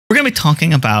going to be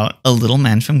talking about a little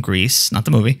man from Greece, not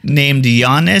the movie, named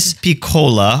Yannis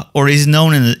Pikola, or he's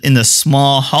known in the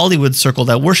small Hollywood circle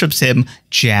that worships him,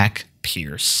 Jack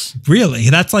Pierce. Really?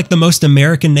 That's like the most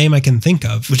American name I can think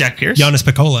of. Jack Pierce? Yannis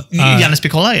Pikola. Yannis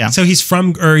Pikola, yeah. So is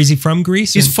he from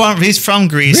Greece? He's from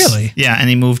Greece. Really? Yeah, and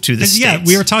he moved to the States. Yeah,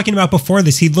 we were talking about before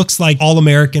this. He looks like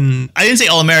all-American. I didn't say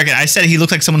all-American. I said he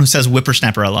looked like someone who says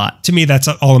whippersnapper a lot. To me, that's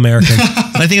all-American.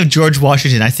 When I think of George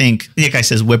Washington, I think the guy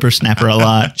says whippersnapper a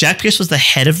lot. Jack Pierce was the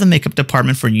head of the makeup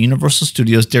department for Universal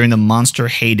Studios during the monster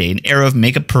heyday, an era of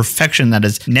makeup perfection that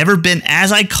has never been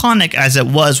as iconic as it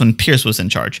was when Pierce was in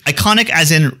charge. Iconic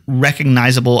as in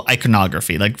recognizable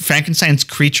iconography. Like Frankenstein's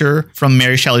creature from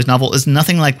Mary Shelley's novel is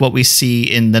nothing like what we see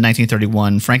in the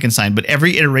 1931 Frankenstein, but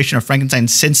every iteration of Frankenstein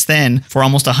since then, for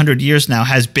almost 100 years now,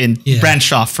 has been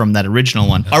branched off from that original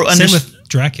one. Same with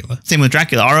Dracula. Same with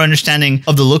Dracula. Our understanding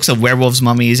of the looks of werewolves,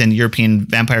 mummies, and European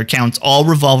vampire counts all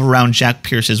revolve around Jack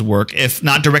Pierce's work. If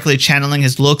not directly channeling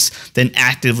his looks, then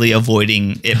actively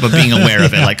avoiding it, but being aware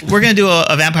of it. Like, we're going to do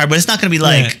a vampire, but it's not going to be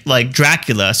like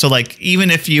Dracula. So like,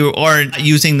 even if you aren't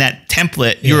using that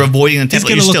template, you're avoiding the template,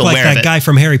 you're still aware of it. He's going to look like that guy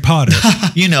from Harry Potter.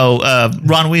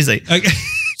 Ron Weasley. Okay.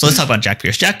 So let's talk about Jack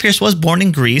Pierce. Jack Pierce was born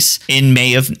in Greece in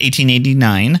May of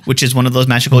 1889, which is one of those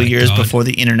magical years before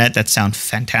the internet that sound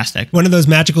fantastic. One of those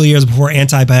magical years before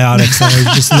antibiotics that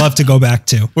I just love to go back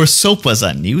to. Where soap was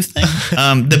a new thing.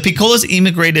 The Picolas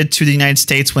immigrated to the United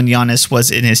States when Yannis was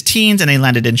in his teens and they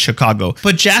landed in Chicago.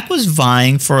 But Jack was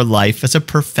vying for life as a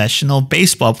professional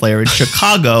baseball player in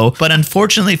Chicago, but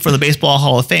unfortunately for the Baseball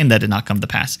Hall of Fame, that did not come to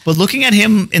pass. But looking at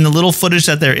him in the little footage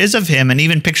that there is of him, and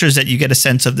even pictures that you get a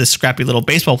sense of this scrappy little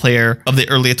baseball player of the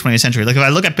early 20th century. Like if I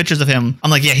look at pictures of him,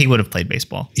 I'm like, yeah, he would have played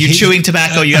baseball. You're chewing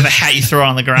tobacco, you have a hat you throw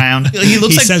on the ground.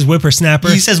 He says whippersnapper.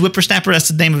 He says whippersnapper, that's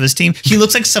the name of his team. He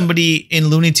looks like somebody in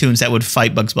Looney Tunes that would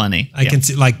fight Bugs Bunny. I can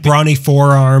see like brawny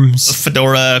forearms. A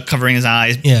fedora covering his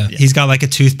eyes. Yeah. He's got like a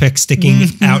toothpick sticking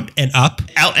out and up.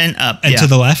 Out and up. And to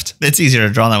the left. It's easier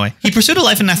to draw that way. He pursued a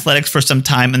life in athletics for some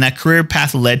time, and that career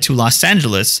path led to Los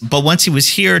Angeles. But once he was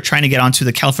here trying to get onto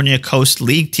the California Coast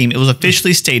League team, it was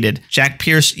officially stated, Jack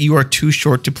Pierce, you are too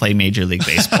short to play Major League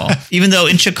Baseball. Even though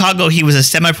in Chicago he was a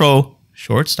semi-pro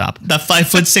shortstop. That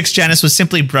 5'6" Giannis was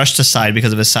simply brushed aside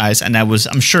because of his size, and that was,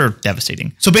 I'm sure,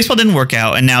 devastating. So baseball didn't work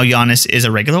out, and now Giannis is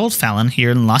a regular old felon here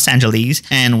in Los Angeles.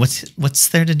 And what's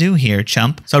there to do here,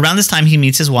 chump? So around this time, he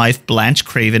meets his wife, Blanche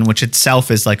Craven, which itself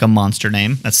is like a monster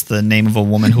name. That's the name of a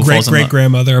woman who falls in love.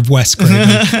 Great-great-grandmother of Wes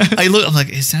Craven. I'm like,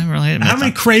 is that related? How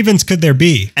many Cravens could there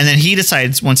be? And then he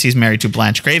decides, once he's married to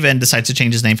Blanche Craven, decides to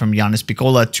change his name from Yannis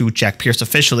Pikola to Jack Pierce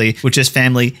officially, which his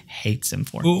family hates him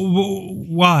for.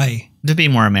 Why? To be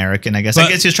more American, I guess. I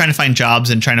guess he was trying to find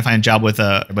jobs and trying to find a job with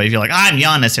but if you're like, I'm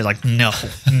Giannis, they're like, no.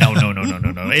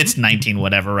 It's 19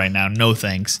 whatever right now. No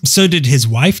thanks. So did his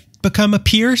wife become a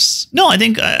Pierce? No, I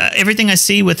think everything I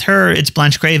see with her, it's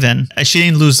Blanche Craven. She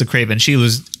didn't lose the Craven. She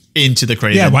was into the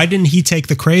Craven. Yeah, why didn't he take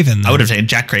the Craven then? I would have taken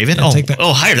Jack Craven.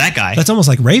 Hire that guy. That's almost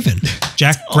like Raven.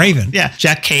 Jack Craven. Yeah,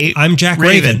 Jack K. I'm Jack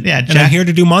Raven. Yeah, and I'm here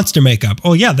to do monster makeup.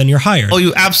 Oh yeah, then you're hired. Oh,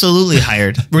 you absolutely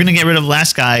hired. We're gonna get rid of the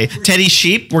last guy, Teddy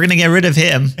Sheep. We're gonna get rid of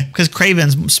him because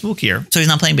Craven's spookier. So he's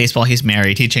not playing baseball. He's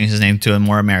married. He changed his name to a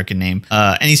more American name,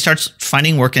 and he starts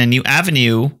finding work in a new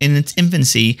avenue in its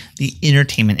infancy, the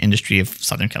entertainment industry of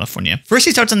Southern California. First,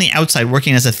 he starts on the outside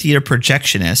working as a theater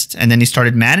projectionist, and then he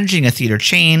started managing a theater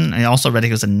chain. I also read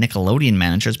he was a Nickelodeon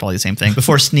manager. It's probably the same thing.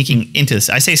 Before sneaking into this,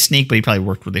 I say sneak, but he probably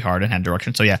worked really hard and had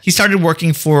direction. So yeah, he started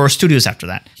working for studios after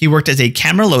that. He worked as a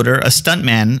camera loader, a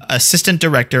stuntman, assistant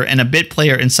director, and a bit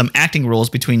player in some acting roles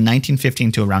between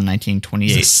 1915 to around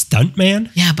 1928. He's a stuntman?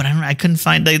 Yeah, but I couldn't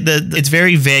find it's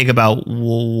very vague about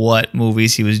what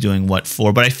movies he was doing what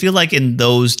for. But I feel like in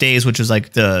those days, which was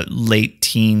like the late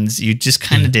teens, you just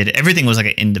kind of did it. Everything was like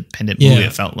an independent movie.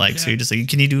 It felt like so you're just like,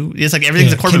 can you do? It's like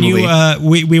everything's a Corbin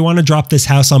movie. We want to drop this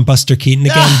house on Buster Keaton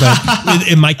again, but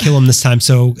it might kill him this time.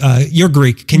 So you're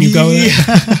Greek. Can you go?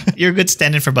 You're a good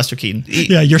stand-in for Buster Keaton.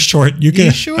 Yeah, you're short.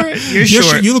 You're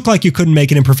short. You look like you couldn't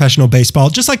make it in professional baseball,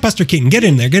 just like Buster Keaton. Get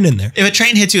in there. If a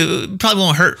train hits you, it probably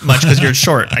won't hurt much because you're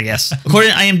short, I guess.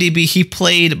 According to IMDb, he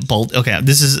played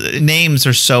names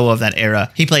are so of that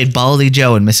era. He played Baldy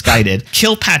Joe in Misguided,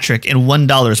 Kilpatrick in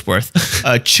 $1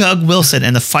 Worth, Chug Wilson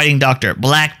in The Fighting Doctor,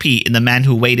 Black Pete in The Man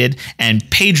Who Waited, and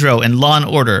Pedro in Law and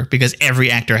Order, because every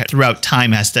actor throughout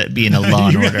time has to be in a Law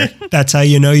and Order. That's how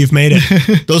you know you've made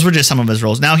it. Those were just some of his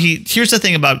roles. Now, here's the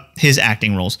thing about his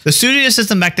acting roles. The studio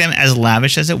system back then, as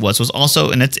lavish as it was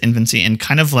also in its infancy and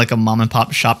kind of like a mom and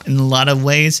pop shop in a lot of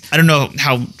ways. I don't know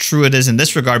how true it is in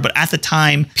this regard, but at the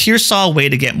time, Pierce saw a way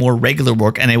to get more regular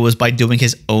work, and it was by doing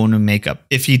his own makeup.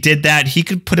 If he did that, he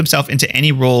could put himself into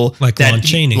any role like that Lon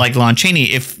Chaney. Like Lon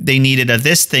Chaney, if they needed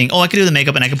this thing, I could do the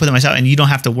makeup and I could put it myself and you don't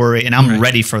have to worry and I'm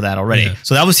ready for that already. Yeah.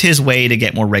 So that was his way to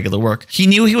get more regular work. He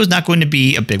knew he was not going to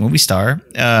be a big movie star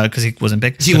because he wasn't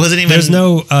big. He wasn't even. There's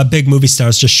no big movie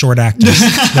stars, just short actors.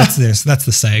 That's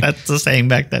the saying. That's the saying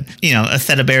back then. A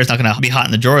Theta Bear is not going to be hot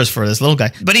in the drawers for this little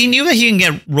guy. But he knew that he can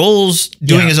get roles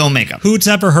doing his own makeup. Who's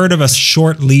ever heard of a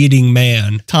short leading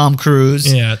man? Tom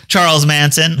Cruise. Yeah. Charles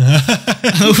Manson.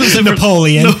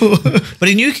 Napoleon. No. But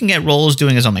he knew he can get roles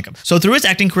doing his own makeup. So through his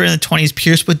acting career in the 20s,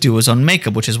 Pierce would do his own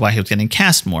makeup, which is why he was getting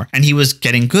cast more. And he was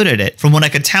getting good at it. From what I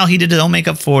could tell, he did his own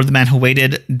makeup for The Man Who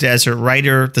Waited, Desert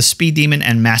Rider, The Speed Demon,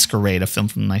 and Masquerade, a film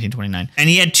from 1929. And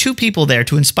he had two people there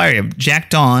to inspire him. Jack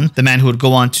Dawn, the man who would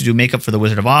go on to do makeup for The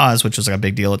Wizard of Oz, which was like a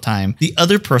big deal at the time. The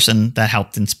other person that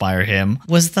helped inspire him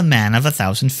was the man of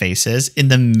 1,000 faces in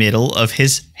the middle of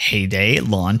his heyday,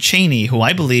 Lon Chaney, who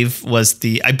I believe he was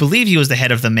the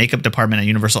head of the makeup department at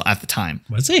Universal at the time.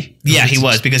 Was he? Yeah, he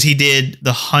was, because he did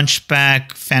The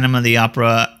Hunchback, Phantom of the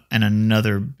Opera, and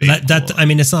another big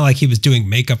it's not like he was doing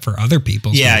makeup for other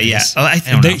people's movies. I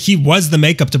don't know. He was the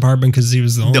makeup department because he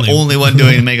was the only one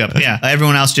doing makeup. Yeah,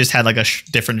 everyone else just had like a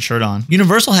different shirt on.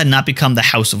 Universal had not become the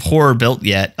house of horror built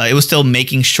yet. It was still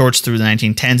making shorts through the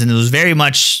 1910s, and it was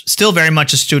still very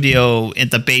much a studio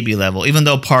at the baby level. Even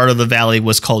though part of the valley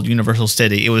was called Universal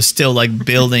City, it was still like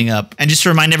building up. And just to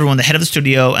remind everyone, the head of the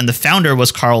studio and the founder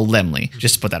was Carl Laemmle.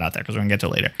 Just to put that out there because we're gonna get to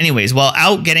it later. Anyways, while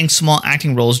out getting small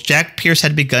acting roles, Jack Pierce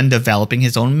had begun developing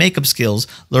his own makeup skills,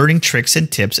 learning tricks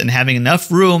and tips, and having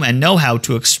enough room and know-how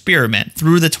to experiment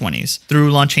through the 20s.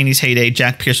 Through Lon Chaney's heyday,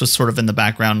 Jack Pierce was sort of in the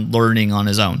background learning on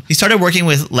his own. He started working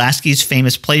with Lasky's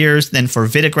Famous Players, then for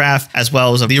Videograph, as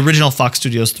well as the original Fox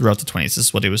Studios throughout the 20s. This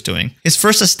is what he was doing. His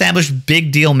first established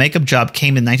big deal makeup job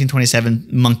came in 1927,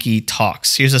 Monkey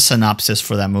Talks. Here's a synopsis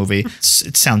for that movie.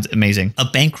 It sounds amazing. A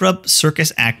bankrupt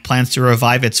circus act plans to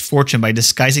revive its fortune by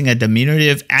disguising a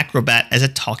diminutive acrobat as a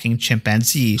talking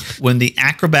chimpanzee. When the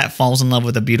acrobat falls in love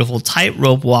with a beautiful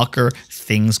tightrope walker,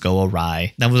 things go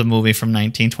awry. That was a movie from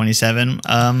 1927,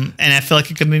 and I feel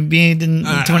like it could be made in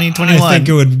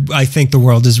 2021. I think the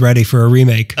world is ready for a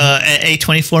remake. A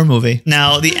 24 movie.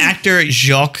 Now, the actor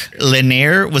Jacques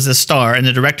Lanier was the star, and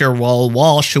the director Wal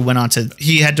Walsh, who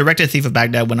he had directed Thief of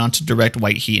Baghdad, went on to direct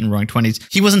White Heat and Roaring Twenties.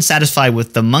 He wasn't satisfied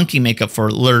with the monkey makeup for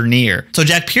Lanier, so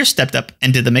Jack Pierce stepped up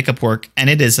and did the makeup work, and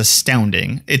it is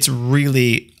astounding. It's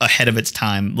really ahead of its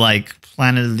time, like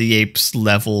Planet of the Apes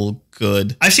level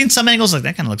good. I've seen some angles like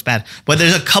that kind of looks bad, but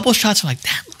there's a couple shots where like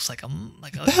that looks like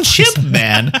a chimp,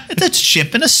 man. It's a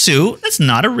chimp in a suit. That's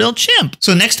not a real chimp.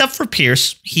 So next up for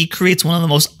Pierce, he creates one of the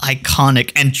most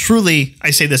iconic and truly,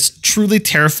 I say this, truly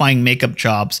terrifying makeup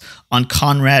jobs on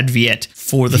Conrad Veidt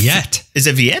for the Veidt. Is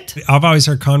it Veidt? I've always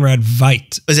heard Conrad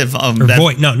Veidt. Is it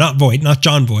Voight? No, not Voight, not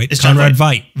John Voight. It's Conrad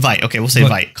Veidt. Veidt. Okay, we'll say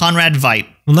Veidt. Conrad Veidt.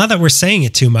 Well, now that we're saying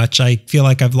it too much, I feel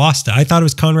like I've lost it. I thought it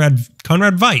was Conrad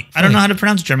Veidt. I don't know how to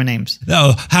pronounce German names.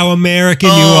 Oh, how American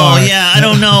you are. Oh, yeah, I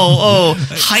don't know. Oh,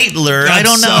 Hitler. I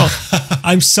don't know.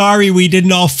 I'm sorry we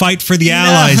didn't all fight for the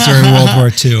Allies during World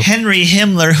War II. Henry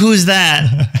Himmler. Who's that?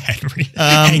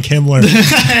 Hank Himmler.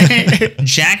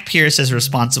 Jack Pierce is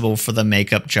responsible for the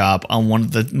makeup job on one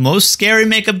of the most scary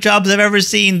makeup jobs I've ever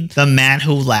seen, The Man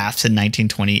Who Laughs in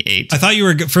 1928. I thought you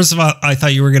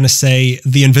were going to say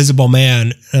The Invisible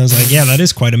Man. And I was like, yeah, that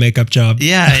is quite a makeup job.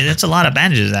 Yeah, that's a lot of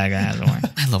bandages that guy has to wear.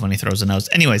 I love when he throws a nose.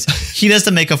 Anyways, he does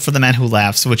the makeup for The Man Who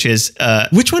Laughs, which is...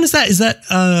 which one is that? Is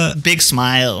that... Big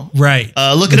Smile. Right.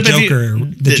 Look at it up.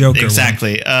 The Joker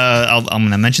exactly. I'm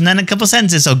going to mention that in a couple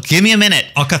sentences, so give me a minute.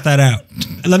 I'll cut that out.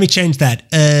 Let me change that.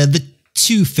 The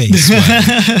Two-Face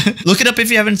one. Look it up if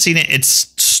you haven't seen it.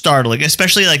 It's startling,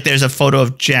 especially like there's a photo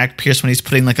of Jack Pierce when he's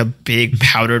putting like a big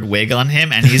powdered wig on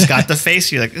him and he's got the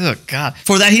face. You're like, oh God.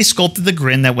 For that, he sculpted the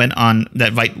grin that went on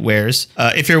that Veidt wears.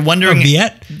 If you're wondering...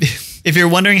 If you're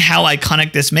wondering how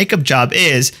iconic this makeup job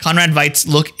is, Conrad Veidt's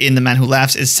look in The Man Who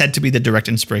Laughs is said to be the direct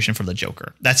inspiration for the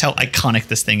Joker. That's how iconic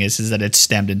this thing is that it's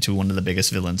stemmed into one of the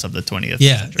biggest villains of the 20th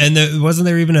century. And wasn't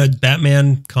there even a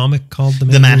Batman comic called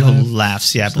The Man Who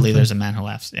Laughs? Yeah, I believe there's a Man Who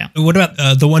Laughs, yeah. What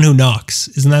about The One Who Knocks?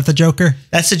 Isn't that the Joker?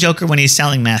 That's the Joker when he's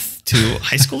selling meth to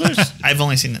high schoolers. I've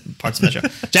only seen parts of that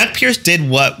show. Jack Pierce did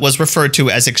what was referred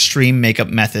to as extreme makeup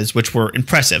methods, which were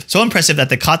impressive. So impressive that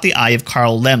they caught the eye of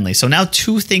Carl Laemmle. So now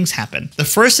two things happen. The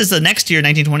first is the next year,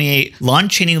 1928, Lon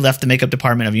Chaney left the makeup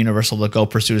department of Universal to go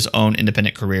pursue his own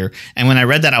independent career. And when I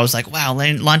read that, I was like, wow,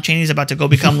 Lon Chaney's about to go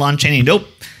become Lon Chaney. Nope.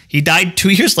 He died 2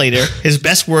 years later, his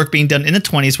best work being done in the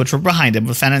 20s, which were behind him,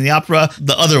 with Phantom of the Opera,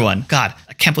 the other one. God,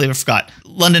 I can't believe I forgot.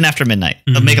 London After Midnight,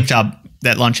 a makeup job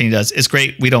that Lon Chaney does is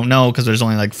great. We don't know because there's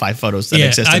only like 5 photos that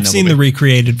exist. I've seen the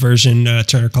recreated version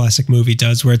Turner Classic Movie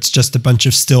does, where it's just a bunch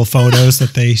of still photos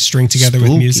that they string together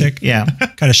with music. Yeah.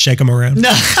 Kind of shake them around.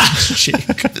 No.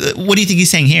 What do you think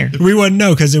he's saying here? We wouldn't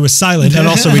know because it was silent, and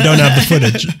also we don't have the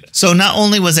footage. So not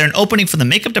only was there an opening for the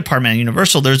makeup department at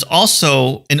Universal, there's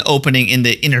also an opening in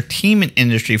the entertainment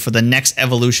industry for the next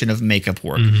evolution of makeup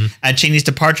work. At Chaney's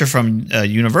departure from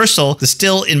Universal, the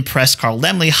still impressed Carl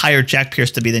Laemmle hired Jack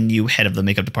Pierce to be the new head of the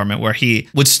makeup department, where he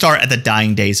would start at the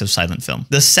dying days of silent film.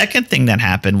 The second thing that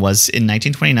happened was in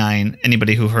 1929.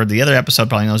 Anybody who heard the other episode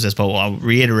probably knows this, but I'll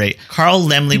reiterate. Carl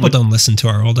Laemmle People don't listen to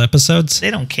our old episodes.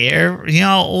 They don't care. You know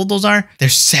how old those are? They're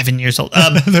 7 years old.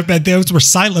 Those were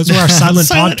silent. Those were our silent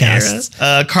podcasts.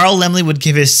 Carl Laemmle would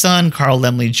give his son, Carl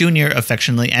Laemmle Jr.,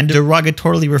 affectionately and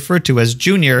derogatorily referred to as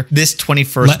Junior, this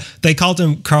 21st. They called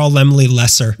him Carl Laemmle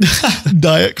Lesser.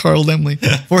 Diet Carl Laemmle.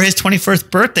 For his 21st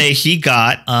birthday, he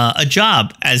got a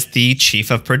job as the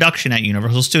chief of production at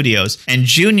Universal Studios. And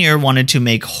Junior wanted to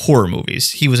make horror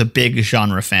movies. He was a big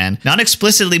genre fan. Not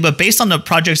explicitly, but based on the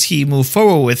projects he moved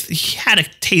forward with, he had a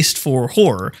taste for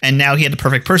horror. And now he had the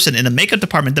perfect person in the makeup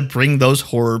department to bring those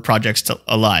horror projects to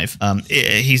alive.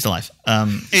 He's alive.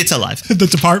 It's alive. The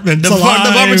department's alive. The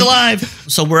department's alive.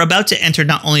 So we're about to enter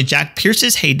not only Jack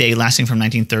Pierce's heyday lasting from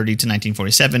 1930 to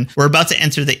 1947, we're about to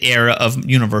enter the era of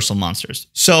Universal monsters.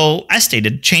 So as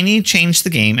stated, Chaney changed the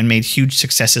game and made huge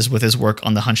successes with his work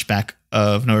on The Hunchback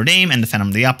of Notre Dame and The Phantom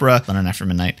of the Opera, London After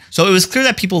Midnight. So it was clear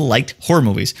that people liked horror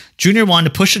movies. Junior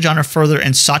wanted to push the genre further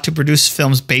and sought to produce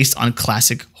films based on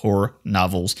classic horror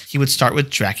novels. He would start with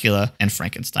Dracula and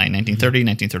Frankenstein, 1930,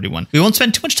 1931. We won't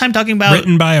spend too much time talking about...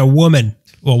 Written by a woman.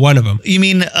 Well, one of them. You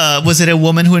mean, was it a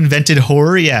woman who invented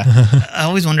horror? Yeah. I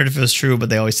always wondered if it was true, but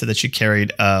they always said that she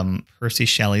carried Percy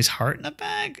Shelley's heart in a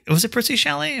bag. Was it Percy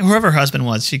Shelley? Whoever her husband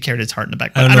was, she carried his heart in a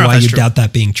bag. I don't know why you doubt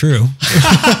that being true.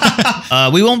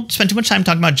 We won't spend too much time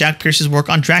talking about Jack Pierce's work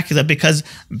on Dracula because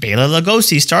Bela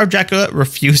Lugosi, star of Dracula,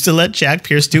 refused to let Jack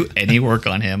Pierce do any work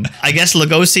on him. I guess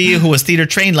Lugosi, who was theater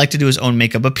trained, liked to do his own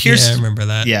makeup, but Pierce... Yeah, I remember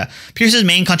that. Yeah. Pierce's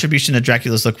main contribution to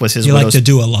Dracula's look was his... He liked to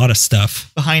do a lot of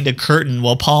stuff. Behind a curtain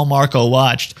while Paul Marco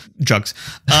watched. Drugs.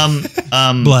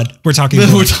 Blood. We're talking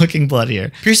blood. We're talking blood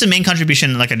here. Pierce's main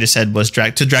contribution, like I just said, was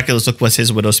to Dracula's look was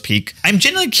his widow's peak. I'm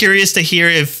genuinely curious to hear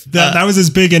if... that was his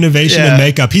big innovation in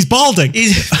makeup. He's balding.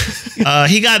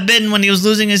 He got bitten when he was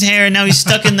losing his hair, and now he's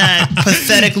stuck in that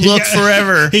pathetic look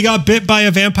forever. He got bit by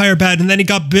a vampire bat, and then he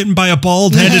got bitten by a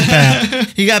bald-headed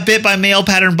bat. He got bit by male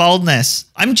pattern baldness.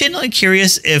 I'm genuinely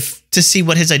curious to see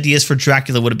what his ideas for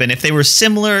Dracula would have been. If they were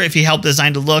similar, if he helped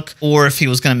design the look, or if he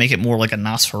was going to make it more like a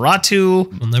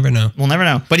Nosferatu. We'll never know. We'll never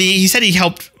know. But he said he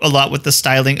helped a lot with the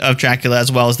styling of Dracula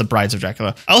as well as the Brides of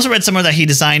Dracula. I also read somewhere that he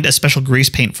designed a special grease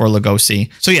paint for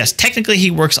Lugosi. So yes, technically he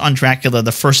works on Dracula,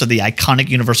 the first of the iconic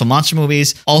Universal monster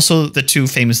movies. Also, the two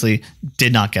famously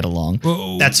did not get along.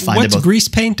 Well, that's fine. What's grease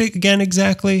paint again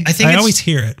exactly? I always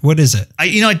hear it. What is it?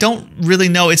 I don't really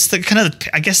know. It's the kind of,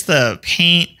 I guess, the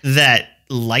paint that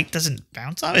light doesn't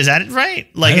bounce off. Is that it right?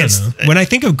 Like, I don't know. When I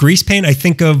think of grease paint, I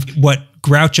think of what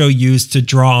Groucho used to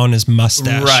draw on his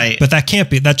mustache. Right. But that can't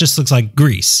be. That just looks like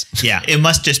grease. Yeah. It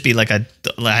must just be like I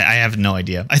have no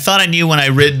idea. I thought I knew when I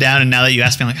wrote it down, and now that you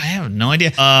asked me, I'm like, I have no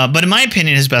idea. But in my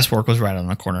opinion, his best work was right on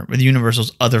the corner with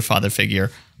Universal's other father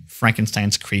figure,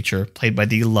 Frankenstein's creature, played by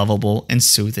the lovable and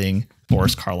soothing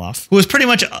Boris Karloff, who was pretty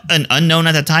much an unknown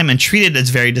at that time and treated as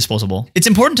very disposable. It's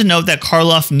important to note that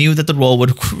Karloff knew that the role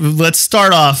would... Let's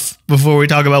start off before we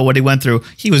talk about what he went through.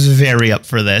 He was very up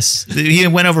for this. He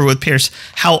went over with Pierce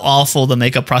how awful the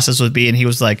makeup process would be, and he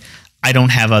was like, I don't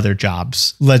have other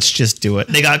jobs. Let's just do it.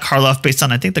 They got Karloff based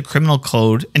on, I think, the criminal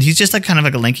code. And he's just like kind of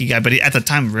like a lanky guy, but at the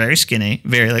time, very skinny,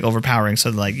 very like overpowering.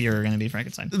 So like, you're going to be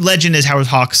Frankenstein. Legend is Howard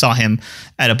Hawks saw him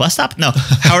at a bus stop. No,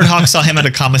 Howard Hawks saw him at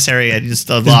a commissary at just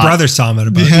a His brother saw him at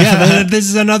a bus. Yeah, this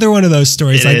is another one of those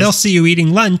stories. They'll see you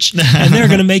eating lunch and they're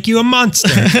going to make you a monster.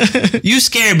 You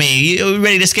scare me. You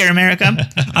ready to scare America?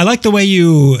 I like the way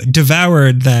you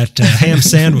devoured that ham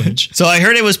sandwich. So I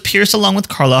heard it was Pierce along with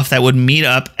Karloff that would meet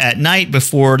up at night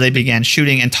before they began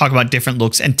shooting and talk about different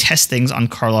looks and test things on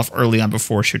Karloff early on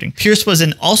before shooting. Pierce was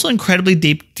also incredibly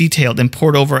detailed and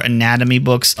poured over anatomy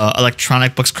books,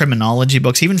 electronic books, criminology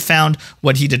books. He even found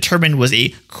what he determined was a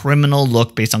criminal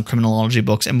look based on criminology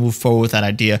books and moved forward with that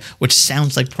idea, which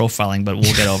sounds like profiling, but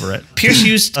we'll get over it. Pierce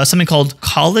used something called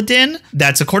collidin.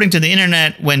 That's, according to the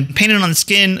internet, when painted on the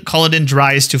skin, collidin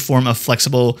dries to form a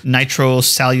flexible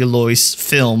nitrocellulose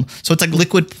film. So it's like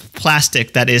liquid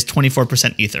plastic that is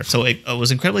 24% ether. So it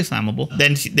was incredibly flammable.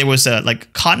 Then there was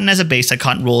like cotton as a base, like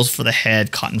cotton rolls for the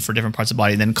head, cotton for different parts of the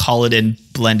body, then collidin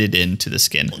blended into the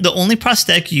skin. The only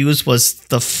prosthetic used was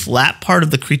the flat part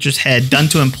of the creature's head, done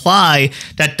to imply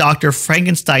that Dr.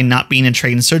 Frankenstein, not being a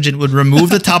trained surgeon, would remove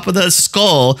the top of the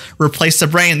skull, replace the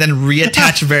brain, and then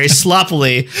reattach very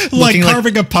sloppily. Like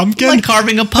carving a pumpkin? Like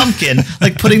carving a pumpkin.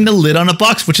 Like putting the lid on a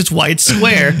box, which is why it's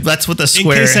square. That's what the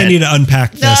square In case I need to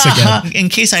unpack this again. In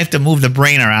case I have to move the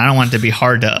brain around, I don't want it to be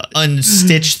hard to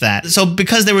unstitch that. So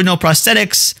because there were no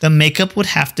prosthetics, the makeup would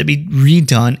have to be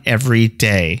redone every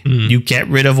day. You get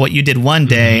rid of what you did one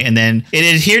day, and then it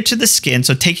adhered to the skin,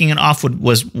 so taking it off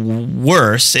was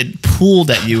worse. It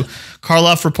pulled at you.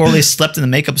 Karloff reportedly slept in the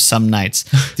makeup some nights.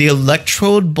 The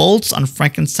electrode bolts on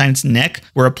Frankenstein's neck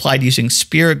were applied using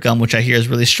spirit gum, which I hear is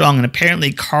really strong. And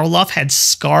apparently Karloff had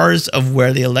scars of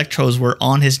where the electrodes were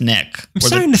on his neck. I'm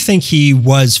starting to think he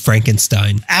was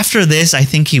Frankenstein. After this, I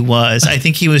think he was. I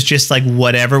think he was just like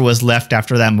whatever was left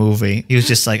after that movie. He was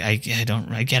just like, I get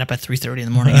up at 3:30 in the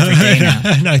morning every day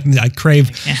now. I crave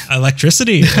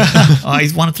electricity. I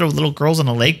want to throw little girls in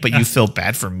a lake, but you feel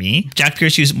bad for me. Jack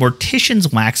Pierce used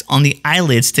mortician's wax on the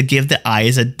eyelids to give the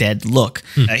eyes a dead look.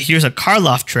 Here's a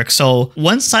Karloff trick. So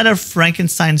one side of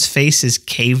Frankenstein's face is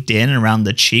caved in around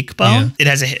the cheekbone. Yeah. It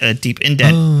has a deep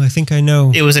indent. Oh, I think I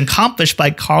know. It was accomplished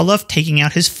by Karloff taking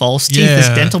out his false teeth, his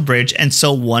dental bridge, and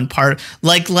so one part,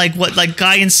 like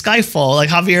Guy in Skyfall, like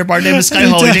Javier Bardem in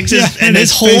Skyfall, and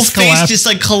his whole face just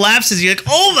like collapses. You're like,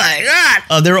 oh my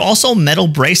god! There were also metal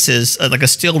braces, like a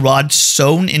steel rod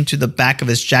sewn into the back of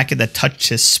his jacket that touched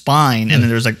his spine, and then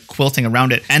there's like quilting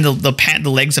around it, and the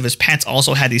legs of his pants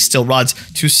also had these steel rods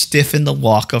to stiffen the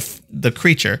walk of the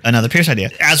creature. Another Pierce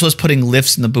idea, as was putting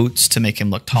lifts in the boots to make him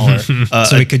look taller.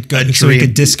 So he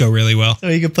could disco really well. So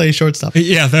he could play shortstop.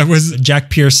 Yeah, that was Jack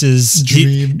Pierce's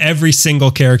dream. Every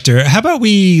single character. How about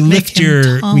we we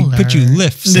put you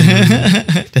lifts.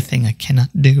 The thing I cannot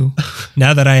do.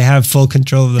 Now that I have full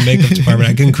control of the makeup department,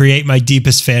 I can create my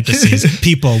deepest fantasies.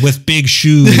 People with big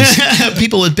shoes.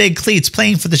 People with big cleats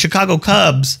playing for the Chicago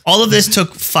Cubs. All of this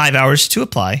took 5 hours to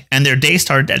apply, and their day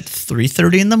started at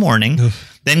 3:30 in the morning.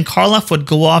 Then Karloff would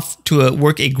go off to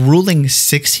work a grueling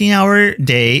 16-hour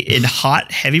day in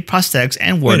hot, heavy prosthetics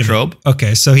and wardrobe.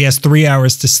 Okay, so he has 3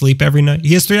 hours to sleep every night.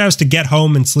 He has 3 hours to get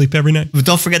home and sleep every night. But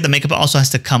don't forget the makeup also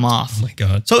has to come off. Oh my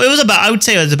god! So I would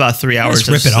say it was about 3 hours.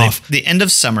 Just rip it off. The end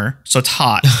of summer, so it's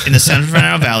hot in the San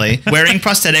Fernando Valley, wearing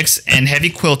prosthetics and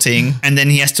heavy quilting, and then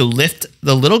he has to lift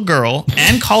the little girl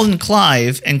and Colin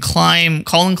Clive and climb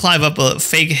Colin Clive up a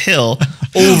fake hill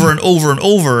over and over and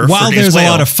over. While there's a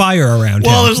lot of fire around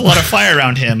him. Well, there's a lot of fire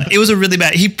around him. It was a really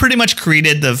bad. He pretty much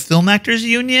created the Film Actors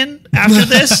Union after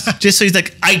this, just so he's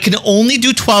like, I can only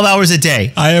do 12 hours a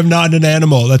day. I am not an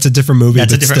animal. That's a different movie.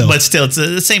 But still, it's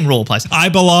the same rule applies. I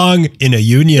belong in a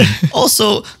union.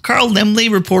 Also, Carl Laemmle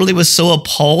reportedly was so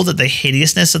appalled at the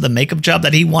hideousness of the makeup job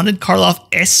that he wanted Karloff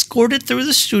escorted through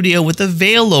the studio with a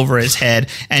veil over his head,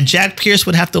 and Jack Pierce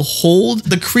would have to hold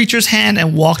the creature's hand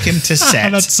and walk him to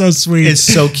set. That's so sweet. It's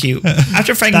so cute.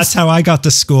 After Frankenstein, that's how I got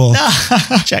to school.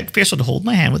 Jack Pierce would hold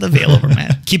my hand with a veil over my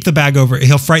head. Keep the bag over.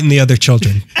 He'll frighten the other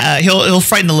children. He'll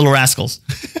frighten the little rascals.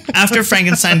 After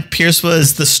Frankenstein, Pierce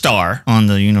was the star on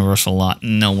the Universal lot,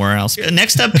 nowhere else.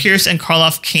 Next up, Pierce and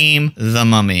Karloff came The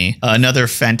Mummy, another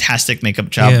fantastic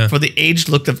makeup job for the aged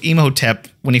look of Imhotep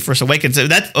when he first awakened. So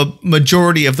that's a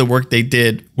majority of the work they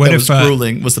did. That was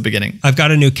grueling was the beginning. I've got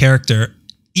a new character,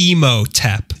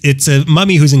 Imhotep. It's a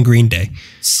mummy who's in Green Day.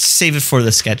 Save it for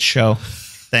the sketch show.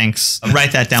 Thanks.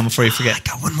 Write that down before you forget. I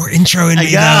got one more intro in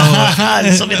me now.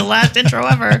 This will be the last intro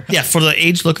ever. Yeah, for the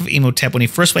aged look of Imhotep when he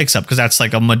first wakes up, because that's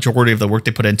like a majority of the work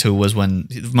they put into was when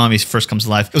the mummy first comes to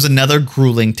life. It was another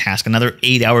grueling task, another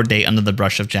 8-hour day under the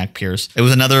brush of Jack Pierce. It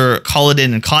was another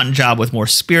collagen and cotton job with more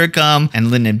spirit gum and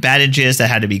linen bandages that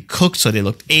had to be cooked so they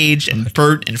looked aged and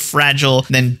burnt and fragile.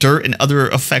 And then dirt and other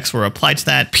effects were applied to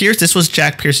that. Pierce, this was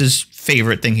Jack Pierce's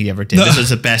favorite thing he ever did. This was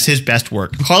his best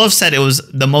work. Karloff said it was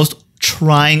the most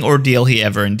trying ordeal he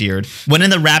ever endured. When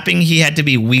in the wrapping, he had to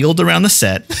be wheeled around the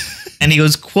set, and he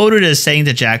was quoted as saying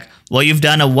to Jack, "Well, you've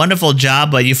done a wonderful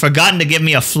job, but you've forgotten to give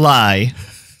me a fly."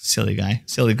 Silly guy.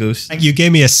 Silly goose. You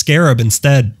gave me a scarab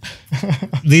instead.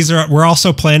 We're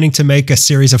also planning to make a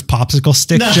series of popsicle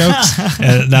stick jokes.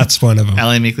 That's one of them.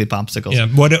 Alan Meekley popsicles. Yeah.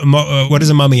 What does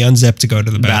a mummy unzip to go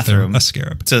to the bathroom? A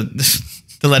scarab. So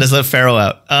to let us let Pharaoh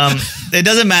out. It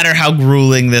doesn't matter how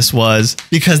grueling this was,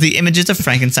 because the images of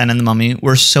Frankenstein and the Mummy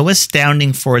were so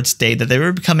astounding for its day that they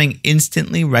were becoming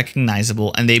instantly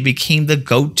recognizable, and they became the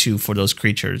go-to for those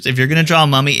creatures. If you're going to draw a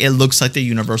mummy, it looks like the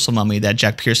Universal mummy that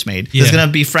Jack Pierce made. If it's going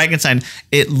to be Frankenstein,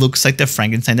 it looks like the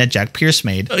Frankenstein that Jack Pierce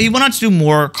made. He went on to do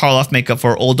more Karloff makeup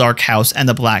for Old Dark House and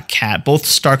The Black Cat, both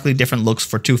starkly different looks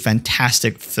for two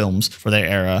fantastic films for their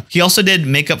era. He also did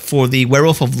makeup for The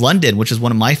Werewolf of London, which is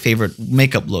one of my favorite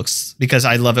makeup looks, because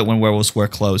I love it when werewolves wear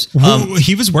clothes.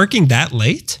 He was working that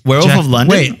late? Werewolf of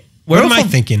London? Wait. What am I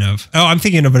thinking of? Oh, I'm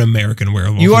thinking of an American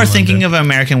Werewolf. You are thinking of an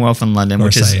American Werewolf in London,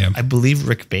 which is, I believe,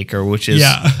 Rick Baker, which is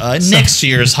next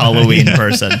year's Halloween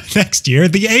person. Next year,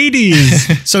 the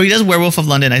 80s. So he does Werewolf of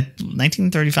London,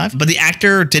 1935. But the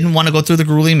actor didn't want to go through the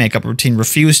grueling makeup routine,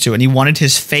 refused to, and he wanted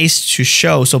his face to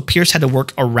show. So Pierce had to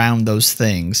work around those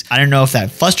things. I don't know if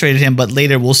that frustrated him, but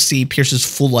later we'll see Pierce's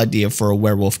full idea for a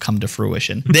werewolf come to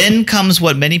fruition. Then comes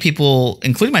what many people,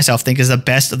 including myself, think is the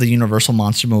best of the Universal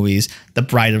monster movies, The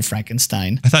Bride of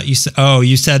Frankenstein. I thought you said,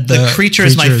 you said the creature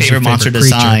is my favorite monster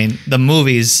design. The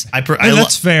movies,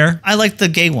 that's fair. I like the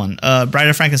gay one. Bride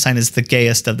of Frankenstein is the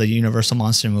gayest of the Universal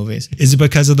monster movies. Is it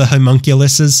because of the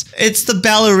homunculuses? It's the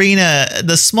ballerina,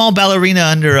 the small ballerina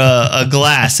under a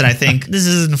glass, and I think this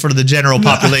isn't for the general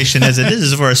population, is it? This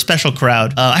is for a special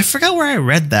crowd. I forgot where I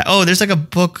read that. Oh, there's like a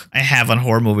book I have on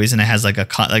horror movies, and it has like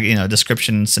a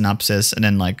description, synopsis, and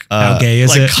then like how gay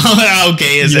is it? How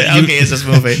gay is it? How gay is this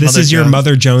movie? This is your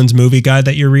Mother Jones movie guide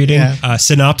that you're reading. Yeah.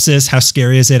 Synopsis: how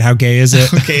scary is it? How gay is it?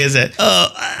 How gay is it?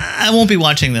 I won't be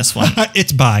watching this one.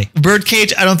 It's by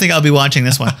Birdcage. I don't think I'll be watching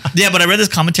this one. Yeah, but I read this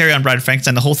commentary on Bride of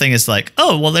Frankenstein. The whole thing is like,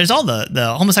 oh, well, there's all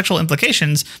the homosexual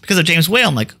implications because of James Whale.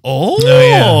 I'm like,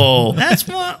 that's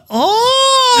what.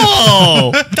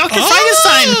 Dr.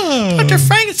 Frankenstein. Dr.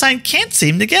 Frankenstein can't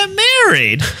seem to get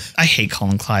married. I hate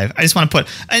Colin Clive. I just want to put,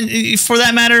 and for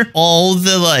that matter, all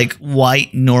the like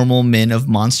white normal men of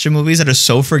monster movies that are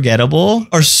so forgettable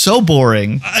are so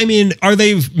boring. I mean, are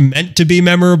they meant to be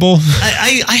memorable?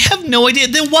 I have no idea.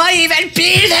 Then why even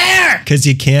be there? Because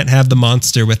you can't have the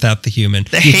monster without the human.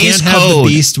 The Hays Code. Have the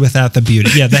beast without the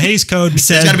beauty. Yeah, the Hays Code says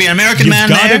there's got to be an American man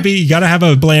there. You got to have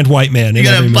a bland white man. You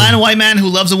got a bland white man who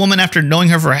loves a woman after knowing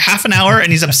her for half an hour,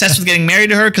 and he's obsessed with getting married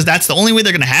to her because that's the only way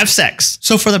they're going to have sex.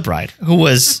 So for the bride, who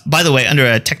was, by the way, under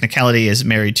a technicality, is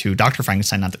married to Dr.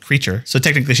 Frankenstein, not the creature. So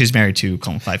technically, she's married to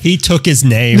Colin Clive. He took his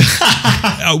name.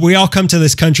 We all come to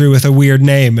this country with a weird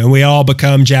name, and we all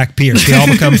become Jack Pierce. We all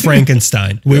become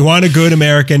Frankenstein. We want a good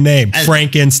American name,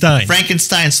 Frankenstein.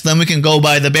 Frankenstein, so then we can go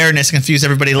by the Baroness and confuse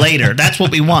everybody later. That's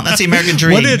what we want. That's the American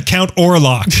dream. What did Count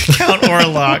Orlok? Count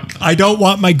Orlok. I don't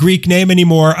want my Greek name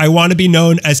anymore. I want to be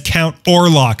known as Count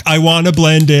Orlok. I want to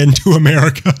blend into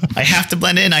America. I have to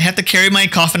blend in. I have to carry my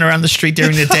coffin around the street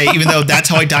during the day, even though that's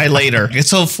how I die later. And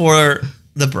so for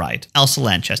the bride, Elsa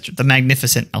Lanchester, the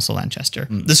magnificent Elsa Lanchester.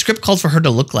 The script called for her to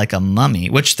look like a mummy,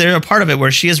 which they're a part of it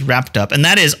where she is wrapped up. And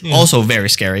that is also very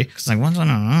scary. It's like, I don't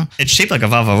know. It's shaped like a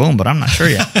vavavoom, but I'm not sure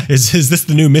yet. Is this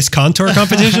the new Miss Contour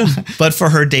competition? But for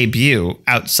her debut,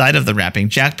 outside of the wrapping,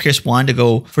 Jack Pierce wanted to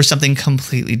go for something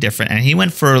completely different. And he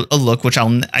went for a look, which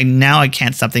I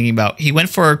can't stop thinking about. He went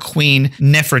for Queen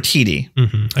Nefertiti.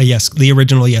 Yes, the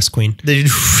original Yes Queen.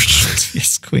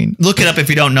 Yes Queen. Look it up if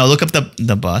you don't know. Look up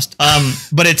the bust.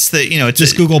 But it's it's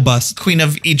just Google bust Queen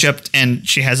of Egypt, and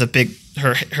she has a big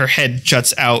her head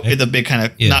juts out with a big kind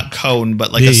of not cone,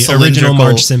 but like the original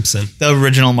Marge Simpson. The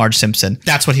original Marge Simpson.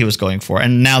 That's what he was going for.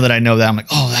 And now that I know that, I'm like,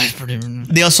 oh, that's pretty.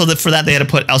 They also for that they had to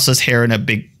put Elsa's hair in a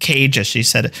big cage, as she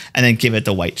said, and then give it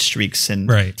the white streaks and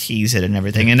tease it and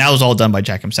everything. And that was all done by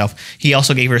Jack himself. He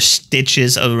also gave her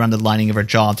stitches around the lining of her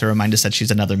jaw to remind us that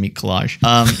she's another meat collage.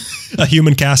 A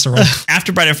human casserole.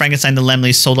 After Bride of Frankenstein, the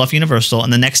Lemleys sold off Universal,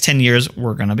 and the next 10 years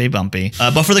were going to be bumpy.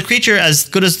 But for the creature, as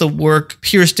good as the work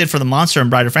Pierce did for the monster and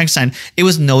Bride of Frankenstein, it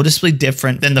was noticeably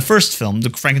different than the first film. The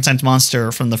Frankenstein's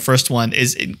monster from the first one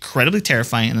is incredibly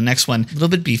terrifying, and the next one a little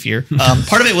bit beefier.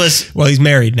 Part of it was well, he's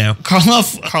married now.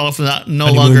 Karloff was no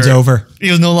Honeymoon's longer over.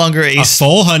 He was no longer a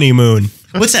full honeymoon.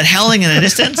 What's that howling in the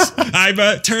distance?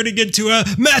 I'm turning into a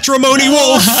matrimony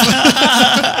wolf.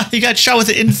 He got shot with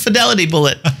an infidelity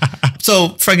bullet. So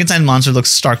Frankenstein monster looks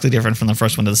starkly different from the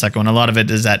first one to the second one. A lot of it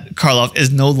is that Karloff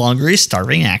is no longer a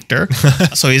starving actor.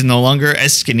 So he's no longer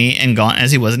as skinny and gaunt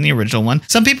as he was in the original one.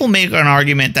 Some people make an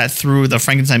argument that through the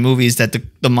Frankenstein movies that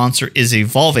the monster is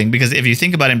evolving, because if you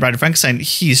think about it in Bride of Frankenstein,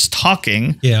 he's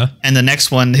talking. Yeah. And the next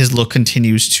one, his look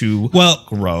continues to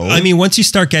grow. I mean, once you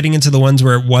start getting into the ones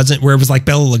where it was like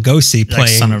Bela Lugosi playing. Like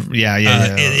son of,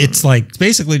 it's like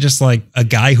basically just like a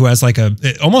guy who has like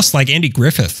almost like Andy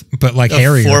Griffith, but like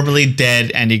hairier. Formerly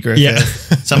dead Andy Griffith.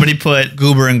 Yeah. Somebody put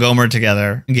Goober and Gomer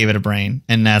together and gave it a brain,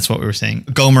 and that's what we were saying.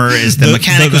 Gomer is the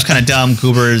mechanic who's kind of dumb.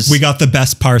 Goober is... We got the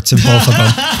best parts of both of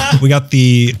them. We got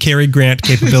the Cary Grant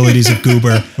capabilities of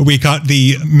Goober. We got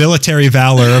the military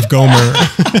valor of Gomer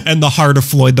and the heart of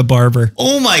Floyd the Barber.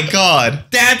 Oh my God.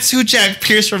 That's who Jack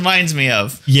Pierce reminds me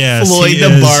of. Yes, Floyd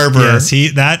the Barber. Yes,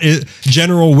 that is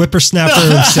General Whippersnapper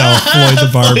himself, Floyd the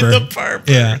Barber. Floyd the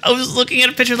Barber. Yeah. I was looking at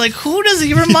a picture like, who does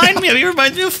he remind me of? He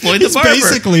reminds me of Floyd He's the Barber.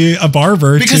 basically a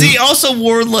barber. Because he also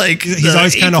wore like he's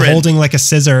always kind of holding like a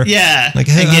scissor. Yeah. Like,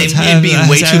 and being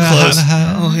way too close.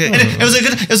 Okay. And it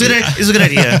was a good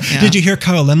idea. Yeah. Did you hear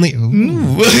Carl Lemley?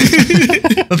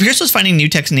 But Pierce was finding new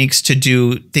techniques to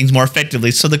do things more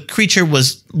effectively. So the creature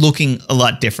was looking a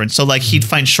lot different. So like he'd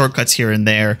find shortcuts here and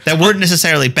there that weren't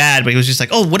necessarily bad, but he was just like,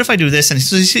 oh, what if I do this? And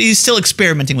so he's still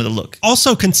experimenting with a look.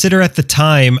 Also consider at the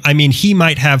time, I mean, he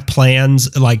might have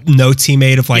plans, like notes he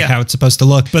made of like how it's supposed to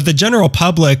look. But the general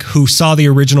public who saw the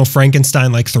original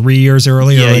Frankenstein like 3 years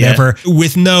earlier or whatever,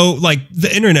 with no, like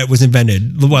the internet was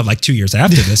invented, what, like 2 years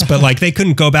after this, but like they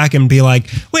couldn't go back and be like,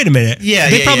 wait a minute.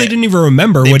 They probably didn't even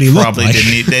remember what he looked like.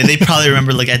 They probably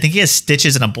remember, like, I think he has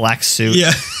stitches in a black suit.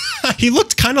 Yeah. He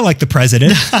looked kind of like the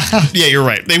president. Yeah, you're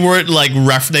right. They weren't like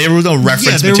there was no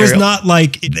reference there material. was not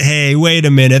like, hey, wait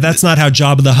a minute, that's not how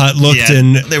Jabba the Hutt looked. Yeah,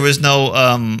 and there was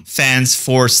no fans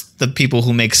force the people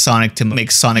who make Sonic to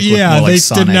make Sonic look more like they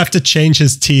Sonic. didn't have to change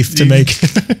his teeth to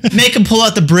make him pull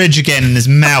out the bridge again in his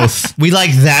mouth. We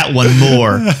like that one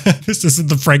more. This isn't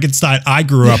the Frankenstein I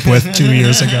grew up with 2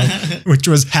 years ago, which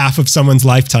was half of someone's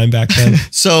lifetime back then.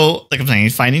 So, like I'm saying,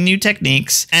 he's finding new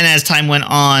techniques. And as time went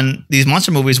on, these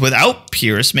monster movies without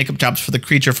Pierce, makeup jobs for the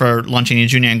creature for Lon Chaney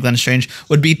Jr. and Glenn Strange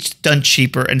would be done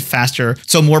cheaper and faster.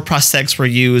 So more prosthetics were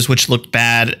used, which looked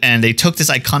bad. And they took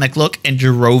this iconic look and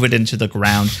drove it into the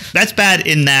ground. That's bad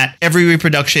in that every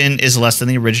reproduction is less than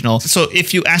the original. So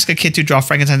if you ask a kid to draw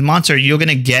Frankenstein's monster, you're going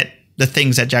to get the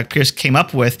things that Jack Pierce came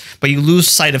up with, but you lose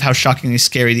sight of how shockingly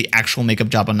scary the actual makeup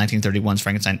job on 1931's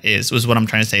Frankenstein is what I'm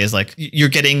trying to say is like you're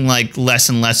getting like less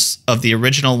and less of the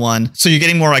original one. So you're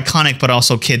getting more iconic, but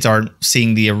also kids aren't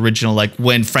seeing the original. Like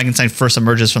when Frankenstein first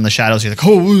emerges from the shadows, you're like,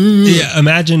 oh. Yeah,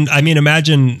 imagine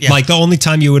like the only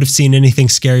time you would have seen anything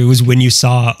scary was when you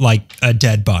saw like a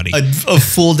dead body. A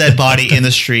full dead body in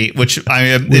the street, which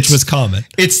was common.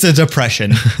 It's the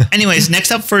Depression. Anyways, next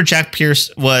up for Jack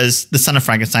Pierce was the Son of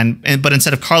Frankenstein. But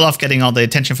instead of Karloff getting all the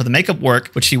attention for the makeup work,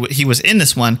 which he was in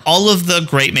this one, all of the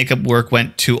great makeup work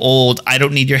went to old, I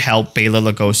don't need your help, Bela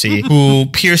Lugosi, who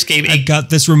Pierce gave I got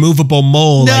this removable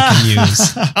mold I can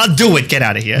use. I'll do it. Get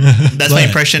out of here. That's my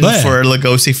impression for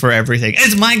Lugosi for everything.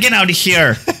 It's mine. Get out of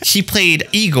here. He played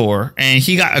Igor, and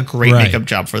he got a great makeup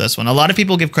job for this one. A lot of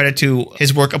people give credit to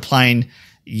his work applying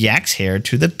Yak's hair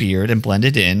to the beard and blend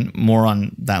it in. More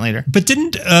on that later. But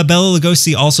didn't Bela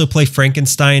Lugosi also play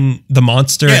Frankenstein the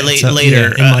monster? Yeah,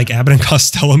 later in like Abbott and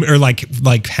Costello or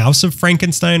like House of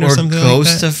Frankenstein or something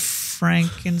Ghost like that? of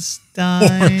Frankenstein.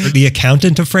 Or the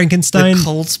Accountant of Frankenstein. The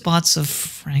Cold Spots of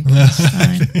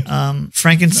Frankenstein.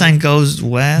 Frankenstein Goes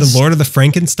West. The Lord of the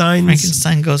Frankensteins.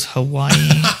 Frankenstein Goes Hawaii.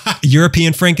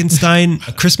 European Frankenstein.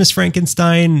 Christmas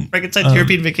Frankenstein. Frankenstein's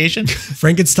European Vacation.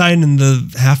 Frankenstein and the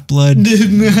Half-Blood.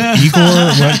 Igor.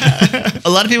 A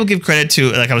lot of people give credit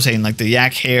to, like I was saying, like the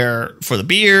yak hair for the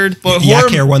beard. But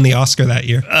yak hair won the Oscar that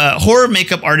year. Horror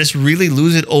makeup artists really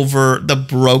lose it over the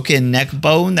broken neck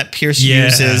bone that Pierce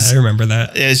uses. I remember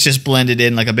that. It's just blended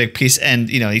in like a big piece, and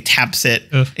he taps it.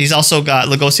 He's also got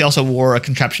Lugosi also wore a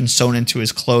contraption sewn into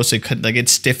his clothes, so he could it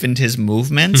stiffened his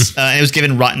movements. And it was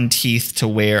given rotten teeth to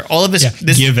wear. All of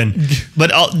this given,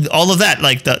 but all of that,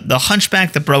 like the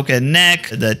hunchback, the broken neck,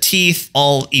 the teeth,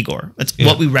 all Igor. That's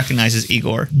what we recognize as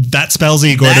Igor. That spells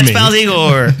Igor to me. That spells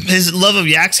Igor. His love of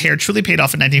Yak's hair truly paid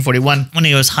off in 1941 when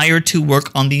he was hired to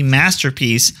work on the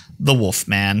masterpiece The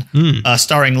Wolfman,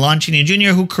 starring Lon Chaney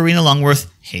Jr., who Karina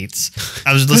Longworth hates.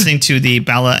 I was listening to the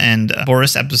Bala and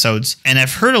Boris episodes, and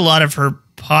I've heard a lot of her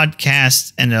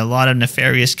podcasts and a lot of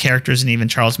nefarious characters and even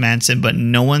Charles Manson, but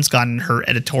no one's gotten her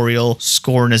editorial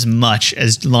scorn as much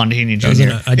as Lon Chaney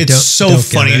Jr. It's so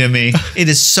funny to me. It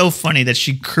is so funny that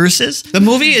she curses. The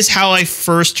movie is how I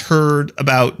first heard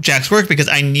about Jack's work because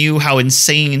I knew how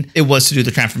insane it was to do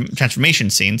the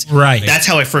transformation scenes. Right. That's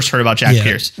how I first heard about Jack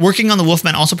Pierce. Working on The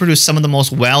Wolfman also produced some of the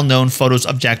most well-known photos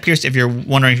of Jack Pierce. If you're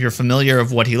wondering if you're familiar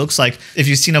of what he looks like, if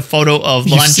you've seen a photo of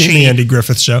Lon Chaney, the Andy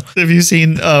Griffith Show. Have you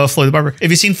seen Floyd the Barber? Have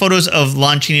you seen photos of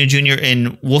Lon Chaney Jr.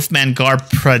 in Wolfman garb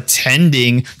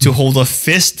pretending to hold a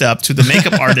fist up to the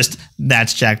makeup artist?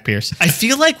 That's Jack Pierce. I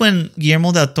feel like when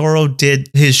Guillermo del Toro did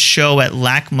his show at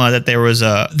LACMA that there was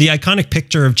the iconic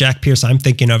picture of Jack Pierce I'm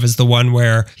thinking of is the one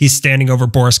where he's standing over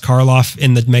Boris Karloff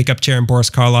in the makeup chair, and Boris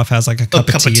Karloff has like a cup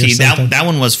of tea. That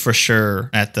one was for sure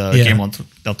at the Guillermo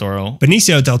del Toro.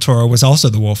 Benicio del Toro was also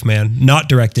the Wolfman, not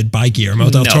directed by Guillermo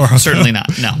del Toro. Certainly not.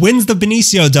 No. When's the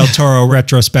Benicio del Toro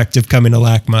retrospective coming to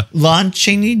LACMA? Lon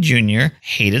Chaney Jr.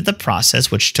 hated the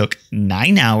process, which took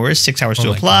 9 hours, 6 hours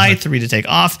to apply, 3 to take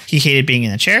off. He hated being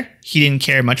in the chair. He didn't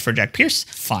care much for Jack Pierce.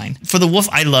 Fine. For the Wolf,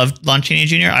 I loved Lon Chaney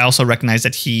Jr. I also recognize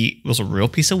that he was a real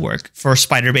piece of work. For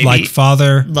Spider Baby, like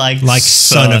father, like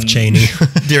son of Chaney.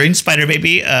 During Spider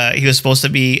Baby, he was supposed to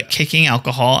be kicking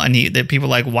alcohol, and people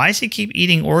were like, why does he keep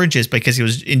eating oranges? Because he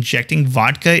was injecting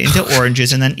vodka into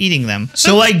oranges and then eating them.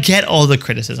 So I get all the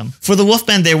criticism. For the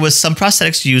Wolfman, there was some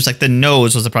prosthetics used, like the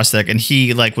nose was a prosthetic, and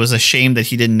he was ashamed that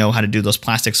he didn't know how to do those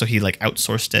plastics, so he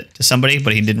outsourced it to somebody,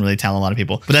 but he didn't really tell a lot of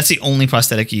people. But that's the only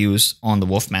prosthetic used on the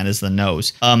Wolfman is the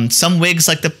nose. Some wigs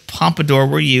like the pompadour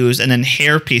were used, and then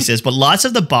hair pieces, but lots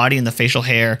of the body and the facial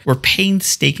hair were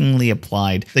painstakingly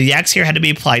applied. The yak's hair had to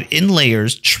be applied in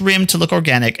layers, trimmed to look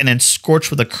organic, and then scorched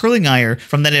with a curling iron.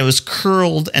 From then it was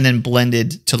curled and then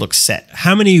blended to look set.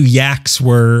 How many yaks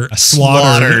were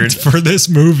slaughtered for this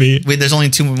movie? Wait, there's only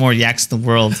 2 more yaks in the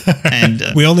world, and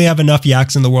we only have enough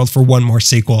yaks in the world for one more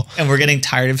sequel. And we're getting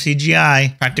tired of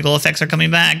CGI. Practical effects are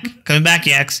coming back. Coming back,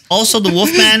 yaks. Also, the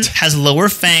Wolfman has lower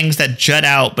fangs that jut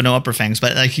out, but no upper fangs.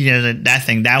 But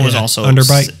that was also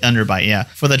underbite. Yeah.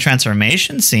 For the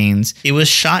transformation scenes, it was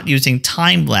shot using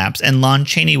time lapse, and Lon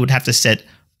Chaney would have to sit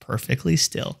perfectly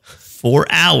still 4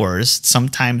 hours,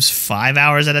 sometimes 5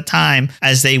 hours at a time,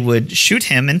 as they would shoot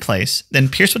him in place. Then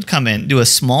Pierce would come in, do a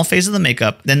small phase of the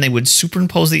makeup. Then they would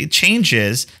superimpose the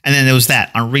changes. And then there was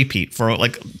that on repeat for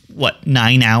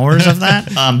 9 hours of that?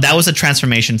 That was a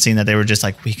transformation scene that they were just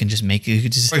like, we can just make you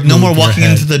just no more walking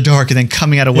into the dark and then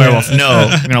coming out a werewolf. Yeah. No,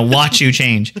 we're going to watch you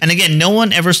change. And again, no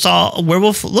one ever saw a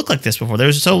werewolf look like this before. There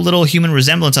was so little human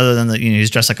resemblance other than he's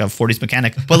dressed like a 40s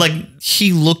mechanic. But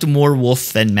he looked more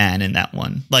wolf than man in that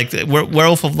one.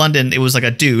 Werewolf of London, it was like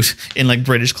a dude in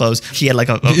British clothes. He had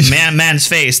a man's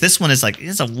face. This one is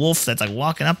it's a wolf that's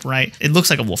walking upright. It looks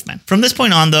like a wolf man. From this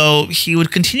point on, though, he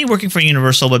would continue working for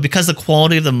Universal, but because the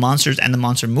quality of the monsters and the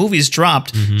monster movies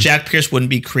dropped, Jack Pierce wouldn't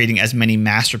be creating as many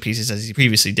masterpieces as he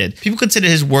previously did. People consider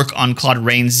his work on Claude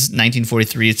Rains'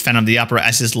 1943's Phantom of the Opera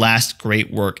as his last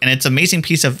great work, and it's an amazing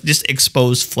piece of just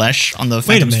exposed flesh on the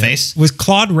Phantom's face. Was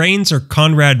Claude Rains or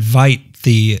Conrad Veidt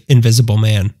the Invisible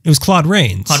Man? It was Claude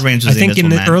Rains. Claude Rains was the Invisible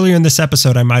Man. Earlier in this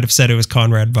episode, I might have said it was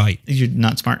Conrad Veidt. You're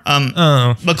not smart.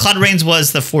 But Claude Rains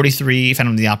was the 43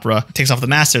 Phantom of the Opera. Takes off the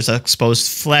mask. There's exposed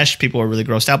flesh. People were really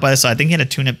grossed out by this, so I think he had to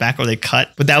tune it back or they cut.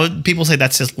 But people say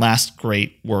that's his last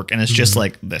great work, and it's just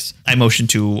like this. I motioned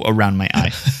to around my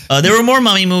eye. There were more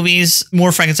mummy movies,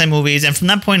 more Frankenstein movies, and from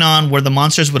that point on, where the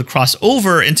monsters would cross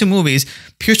over into movies,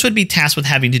 Pierce would be tasked with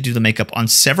having to do the makeup on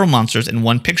several monsters in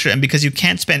one picture, and because you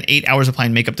can't spend 8 hours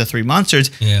applying makeup to 3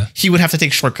 monsters, he would have to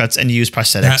take shortcuts and use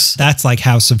prosthetics. That's like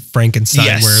House of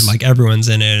Frankenstein, where everyone's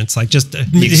in it. It's just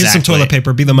here's some toilet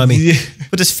paper, be the mummy.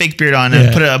 Put this fake beard on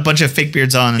and put a bunch of fake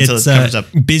beards on until it covers up.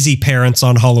 Busy parents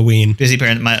on Halloween. Busy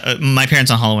parents, my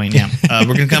parents on Halloween. Yeah,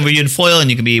 we're gonna come with you in foil, and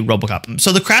you can be RoboCop.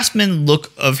 So the craftsman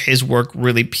look of his work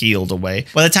really peeled away.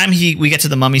 By the time we get to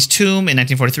the Mummy's Tomb in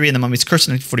 1943 and the Mummy's Curse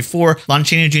in 1944, Lon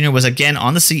Chaney Jr. was again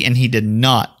on the sea, and he did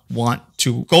not want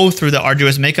to go through the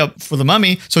arduous makeup for the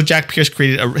mummy. So Jack Pierce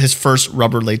created his first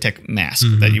rubber latex mask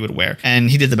that you would wear. And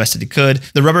he did the best that he could.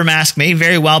 The rubber mask may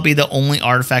very well be the only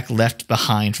artifact left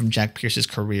behind from Jack Pierce's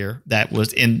career that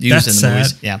was used in the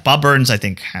movies. Yeah, Bob Burns, I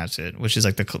think, has it, which is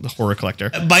the horror collector.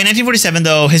 By 1947,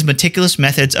 though, his meticulous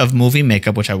methods of movie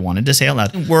makeup, which I wanted to say out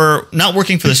loud, were not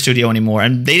working for the studio anymore.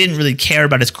 And they didn't really care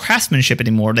about his craftsmanship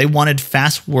anymore. They wanted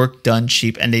fast work done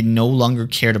cheap, and they no longer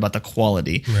cared about the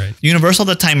quality. Right. Universal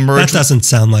at the time merged. That doesn't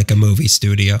sound like a movie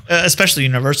studio. Especially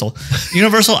Universal.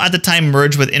 Universal at the time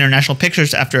merged with International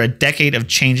Pictures after a decade of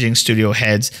changing studio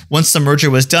heads. Once the merger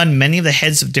was done, many of the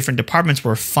heads of different departments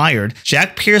were fired.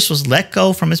 Jack Pierce was let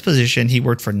go from his position. He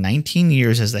worked for 19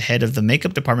 years as the head of the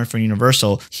makeup department for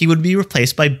Universal. He would be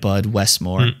replaced by Bud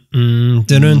Westmore. Dun,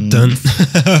 dun, dun.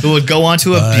 Who would go on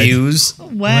to abuse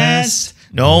West.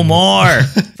 No more.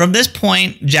 From this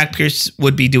point, Jack Pierce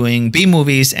would be doing B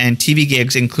movies and TV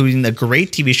gigs, including the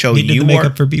great TV show He did the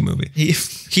makeup for B movie.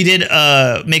 He did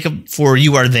makeup for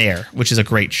You Are There, which is a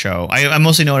great show. I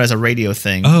mostly know it as a radio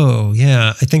thing. Oh, yeah.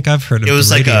 I think I've heard of it. It was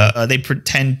they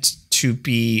pretend to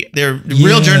be,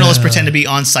 real journalists pretend to be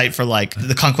on site for like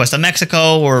the conquest of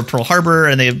Mexico or Pearl Harbor,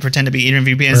 and they pretend to be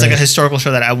interviewing people. It's like a historical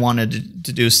show that I wanted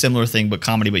to do a similar thing, but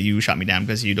comedy, but you shot me down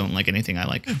because you don't like anything I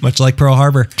like. Much like Pearl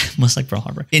Harbor. Much like Pearl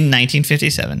Harbor. In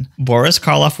 1957, Boris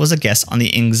Karloff was a guest on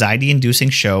the anxiety-inducing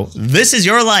show This Is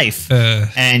Your Life.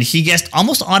 And he guessed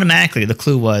almost automatically. The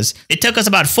clue was, it took us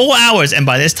about 4 hours, and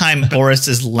by this time, Boris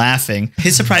is laughing.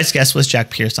 His surprise guest was Jack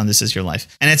Pierce on This Is Your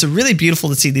Life. And it's really beautiful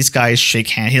to see these guys shake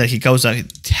hands. He goes out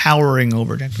towering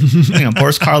over Jack Pierce.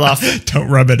 Boris Karloff. Don't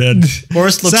rub it in.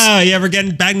 Boris looks... So, you ever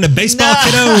getting back into baseball,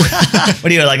 kiddo? What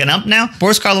are you, like an ump now?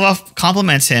 Boris Karloff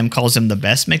compliments him, calls him the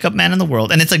best makeup man in the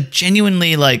world. And it's like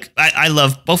genuinely like, I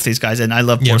love both these guys, and I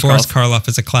love Boris Karloff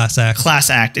is a class act. Class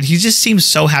act. And he just seems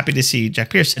so happy to see Jack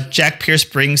Pierce. Jack Pierce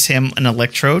brings him an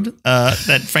electrode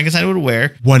that Frankenstein would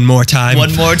wear. One more time.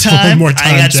 One more time,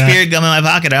 I got Jack. spirit gum in my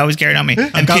pocket. I always carry it on me.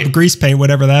 I've got the grease paint,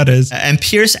 whatever that is. And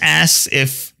Pierce asks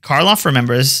if Karloff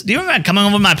remembers, do you remember coming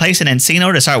over to my place in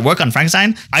Encino to start work on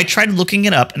Frankenstein? I tried looking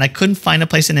it up and I couldn't find a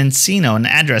place in Encino, an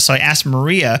address. So I asked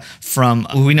Maria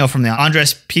who we know from the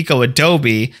Andres Pico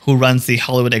Adobe, who runs the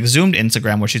Hollywood Exhumed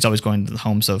Instagram, where she's always going to the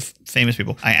homes of famous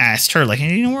people. I asked her, like,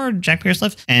 hey, you know where Jack Pierce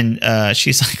lived? And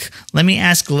she's like, let me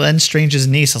ask Glenn Strange's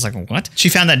niece. I was like, what? She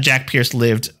found that Jack Pierce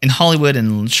lived in Hollywood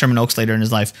and Sherman Oaks later in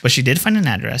his life, but she did find an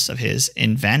address of his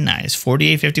in Van Nuys,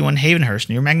 4851 Havenhurst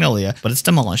near Magnolia, but it's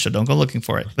demolished, so don't go looking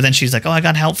for it. But then she's like, oh, I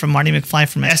got help from Marty McFly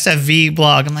from SFV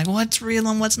blog. I'm like, what's real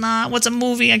and what's not? What's a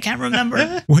movie? I can't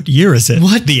remember. What year is it?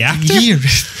 What the actor? Year?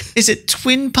 Is it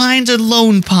Twin Pines or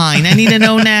Lone Pine? I need to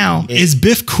know now. Is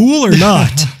Biff cool or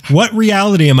not? What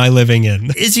reality am I living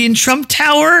in? Is he in Trump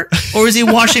Tower or is he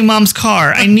washing mom's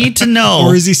car? I need to know.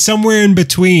 Or is he somewhere in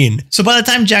between? So by the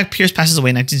time Jack Pierce passes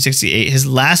away in 1968, his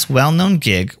last well-known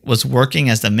gig was working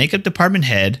as the makeup department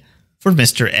head for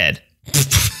Mr. Ed.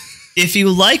 If you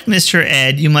like Mr.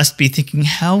 Ed, you must be thinking,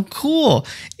 how cool.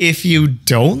 If you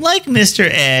don't like Mr.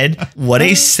 Ed, what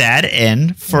a sad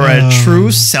end for a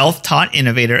true self-taught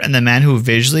innovator and the man who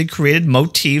visually created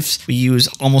motifs we use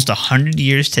almost 100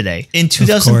 years today. In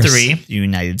 2003, the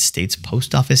United States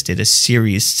Post Office did a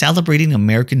series celebrating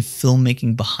American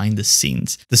filmmaking behind the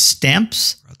scenes. The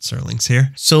stamps... Serling's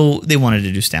here. So they wanted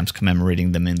to do stamps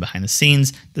commemorating them in behind the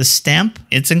scenes. The stamp,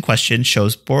 it's in question,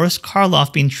 shows Boris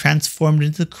Karloff being transformed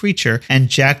into the creature and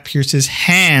Jack Pierce's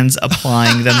hands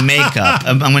applying the makeup.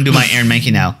 I'm going to do my Aaron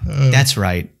Mahnke now. That's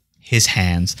right. His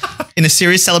hands. In a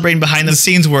series celebrating behind the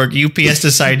scenes work, UPS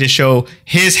decided to show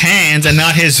his hands and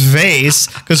not his face,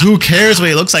 because who cares what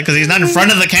he looks like, because he's not in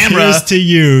front of the camera. Here's to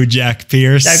you, Jack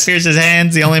Pierce. Jack Pierce's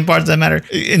hands, the only parts that matter.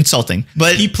 Insulting.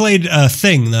 But he played a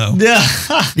thing, though.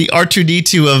 The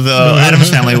R2-D2 of the Addams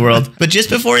Family world. But just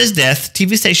before his death,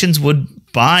 TV stations would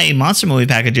buy monster movie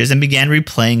packages and began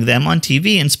replaying them on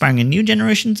TV, inspiring a new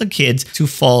generations of kids to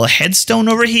fall headstone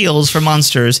over heels for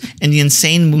monsters. And the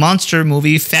insane monster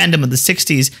movie fandom of the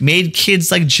 60s made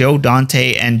kids like Joe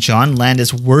Dante and John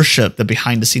Landis worship the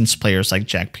behind-the-scenes players like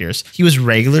Jack Pierce. He was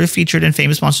regularly featured in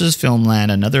Famous Monsters of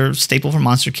Filmland, another staple for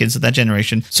monster kids of that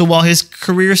generation. So while his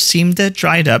career seemed to have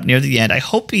dried up near the end, I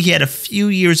hope he had a few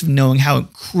years of knowing how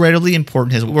incredibly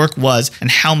important his work was and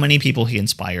how many people he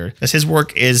inspired, because his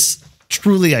work is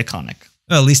truly iconic.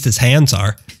 Well, at least his hands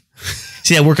are.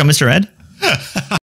 See that work on Mr. Ed?